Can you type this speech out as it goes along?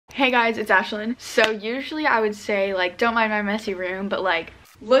Hey guys, it's Ashlynn. So usually I would say like don't mind my messy room, but like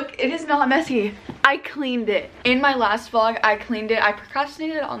look, it is not messy. I cleaned it. In my last vlog, I cleaned it. I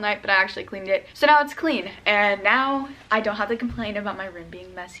procrastinated all night, but I actually cleaned it. So now it's clean. And now I don't have to complain about my room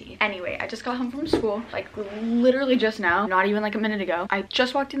being messy. Anyway, I just got home from school, like literally just now, not even like a minute ago. I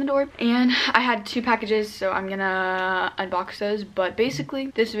just walked in the door and I had 2 packages, so I'm gonna unbox those. But basically,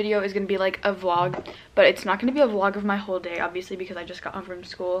 this video is gonna be like a vlog, but it's not gonna be a vlog of my whole day, obviously, because I just got home from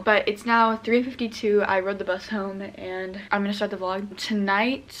school. But it's now 3:52. I rode the bus home and I'm gonna start the vlog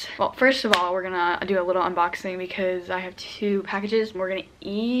tonight. Well, first of all, we're gonna do a little unboxing because I have 2 packages. We're gonna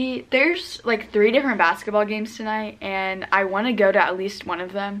eat. There's like 3 different basketball games tonight and I want to go to at least one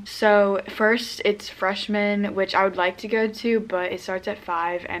of them. So first it's freshman, which I would like to go to, but it starts at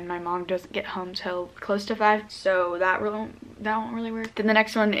 5 and my mom doesn't get home till close to 5, so that won't really work. Then the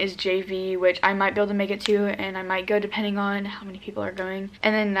next one is JV, which I might be able to make it to, and I might go depending on how many people are going.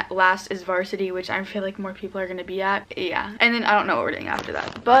 And then last is varsity, which I feel like more people are gonna be at. Yeah, and then I don't know what we're doing after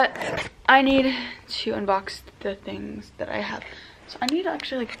that, but I need to unbox the things that I have. So I need to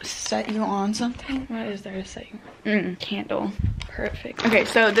actually like set you on something. What is there to set you on? Candle. Perfect. Okay,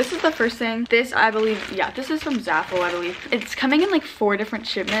 so this is the first thing. This, I believe, yeah, this is from Duvall, I believe. It's coming in like 4 different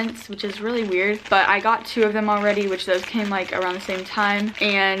shipments, which is really weird, but I got 2 of them already, which those came like around the same time.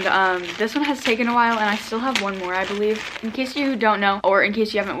 And this one has taken a while and I still have 1 more, I believe. In case you don't know, or in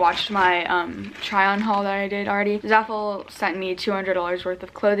case you haven't watched my try on haul that I did already, Duvall sent me $200 worth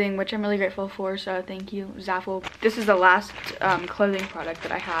of clothing, which I'm really grateful for, so thank you, Duvall. This is the last clothing product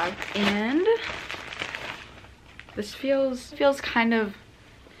that I have, and this feels kind of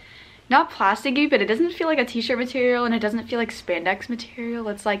not plasticky, but it doesn't feel like a t-shirt material and it doesn't feel like spandex material.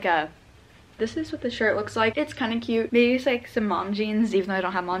 It's like a, this is what the shirt looks like. It's kind of cute. Maybe it's like some mom jeans, even though I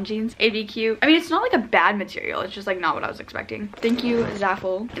don't have mom jeans. It'd be cute. I mean, it's not like a bad material. It's just like not what I was expecting. Thank you,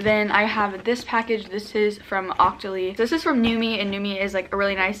 Duvall. Then I have this package. This is from Octoly. This is from Numi, and Numi is like a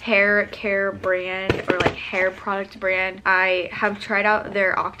really nice hair care brand, or like hair product brand. I have tried out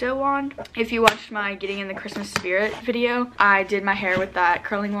their Octo wand. If you watched my Getting in the Christmas Spirit video, I did my hair with that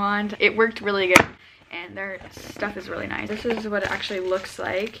curling wand. It worked really good. And their stuff is really nice. This is what it actually looks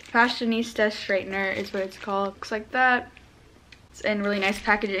like. Fashionista straightener is what it's called. Looks like that. It's in really nice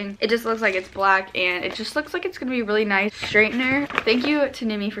packaging. It just looks like it's black and it just looks like it's gonna be really nice straightener. Thank you to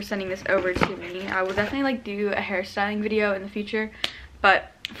Nimi for sending this over to me. I will definitely like do a hairstyling video in the future,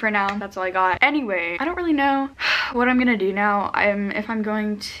 but for now that's all I got. Anyway, I don't really know what I'm gonna do now. If I'm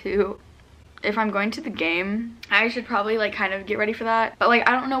going to the game, I should probably like kind of get ready for that, but like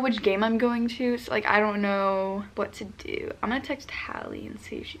I don't know which game I'm going to, so like I don't know what to do. I'm gonna text Hallie and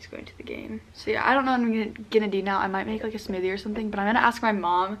see if she's going to the game. So yeah, I don't know what I'm gonna do now. I might make like a smoothie or something, but I'm gonna ask my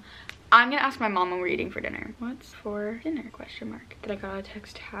mom. I'm gonna ask my mom when we're eating for dinner. What's for dinner, question mark. Did I gotta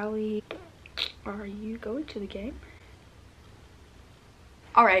text Hallie? Are you going to the game?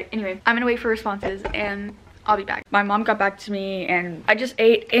 All right, anyway, I'm gonna wait for responses and I'll be back. My mom got back to me and I just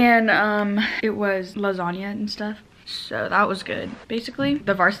ate, and it was lasagna and stuff, so that was good. Basically,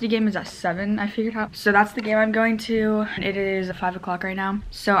 the varsity game is at 7, I figured out. So that's the game I'm going to. It is 5 o'clock right now.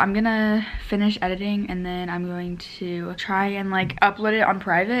 So I'm gonna finish editing and then I'm going to try and like upload it on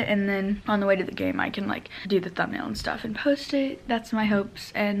private, and then on the way to the game I can like do the thumbnail and stuff and post it. That's my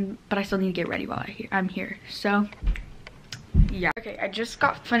hopes, but I still need to get ready while I'm here. So yeah. Okay, I just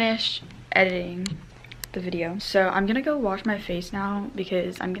got finished editing the video, so I'm gonna go wash my face now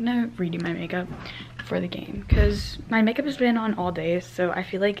because I'm gonna redo my makeup for the game, because my makeup has been on all day, so I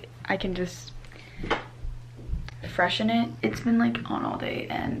feel like I can just freshen it. It's been like on all day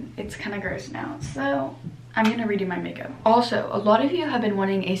and it's kind of gross now, so I'm gonna redo my makeup. Also, a lot of you have been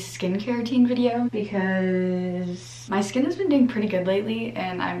wanting a skincare routine video because my skin has been doing pretty good lately,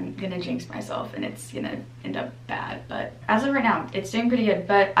 and I'm gonna jinx myself and it's gonna end up bad, but as of right now it's doing pretty good.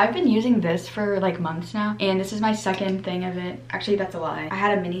 But I've been using this for like months now, and this is my second thing of it. Actually, that's a lie. I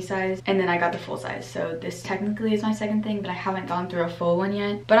had a mini size and then I got the full size, so this technically is my second thing, but I haven't gone through a full one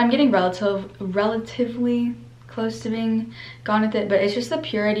yet. But I'm getting relatively close to being gone with it. But it's just the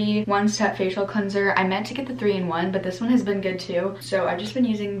Purity one-step facial cleanser. I meant to get the 3-in-1, but this one has been good too, so I've just been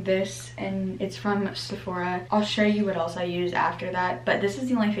using this, and it's from Sephora. I'll show you what else I use after that, but this is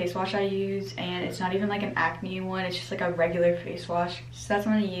the only face wash I use, and it's not even like an acne one. It's just like a regular face wash, so that's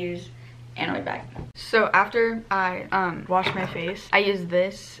what I'm gonna use. And I'll be back. So after I wash my face, I use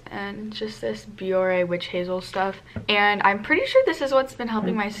this and just this Biore witch hazel stuff, and I'm pretty sure this is what's been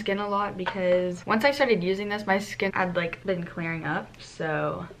helping my skin a lot, because once I started using this, my skin had like been clearing up,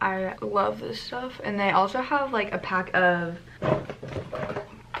 so I love this stuff. And they also have like a pack of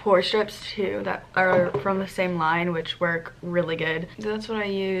pore strips too that are from the same line, which work really good. That's what I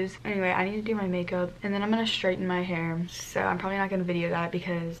use. Anyway, I need to do my makeup and then I'm gonna straighten my hair. So I'm probably not gonna video that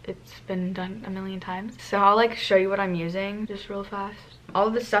because it's been done a million times. So I'll like show you what I'm using just real fast. All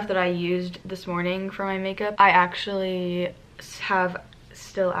of the stuff that I used this morning for my makeup, I actually have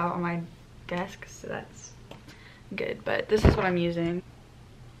still out on my desk, so that's good. But this is what I'm using.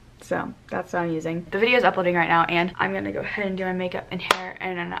 So that's what I'm using. The video is uploading right now and I'm gonna go ahead and do my makeup and hair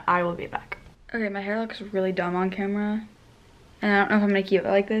and then I will be back. Okay, my hair looks really dumb on camera. And I don't know if I'm gonna keep it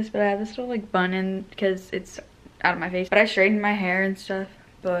like this, but I have this little like bun in because it's out of my face. But I straightened my hair and stuff,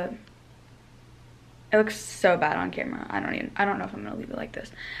 but it looks so bad on camera. I don't know if I'm gonna leave it like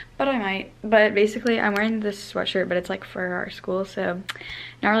this, but I might. But basically I'm wearing this sweatshirt, but it's like for our school, so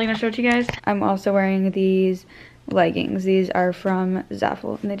not really gonna show it to you guys. I'm also wearing these leggings. These are from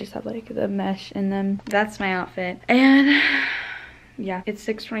Duvall and they just have like the mesh in them. That's my outfit. And yeah, it's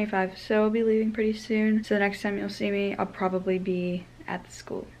 6:25, so I'll be leaving pretty soon. So the next time you'll see me, I'll probably be at the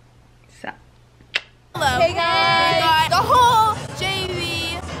school. So hello. Hey guys! We got the whole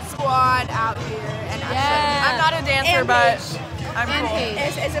JV squad out here. And yeah. I'm not a dancer, but I'm cool.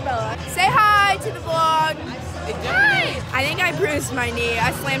 It's Isabella. Say hi to the vlog. Hi! I think I bruised my knee.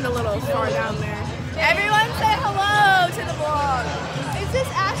 I slammed a little far down there. Everyone say hello to the vlog. Is this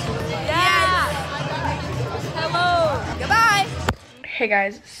Ashlynn? Yeah. Yes. Hello. Goodbye. hey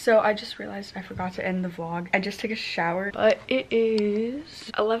guys, so I just realized I forgot to end the vlog. I just took a shower, but it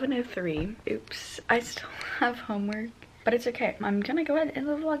is 11:03. Oops, I still have homework. But it's okay. I'm gonna go ahead and end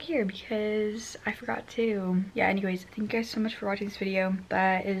the vlog here because I forgot to. Yeah, anyways, thank you guys so much for watching this video.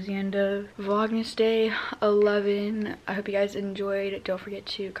 That is the end of Vlogmas Day 11. I hope you guys enjoyed. Don't forget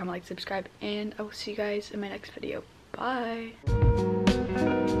to comment, like, subscribe, and I will see you guys in my next video. Bye.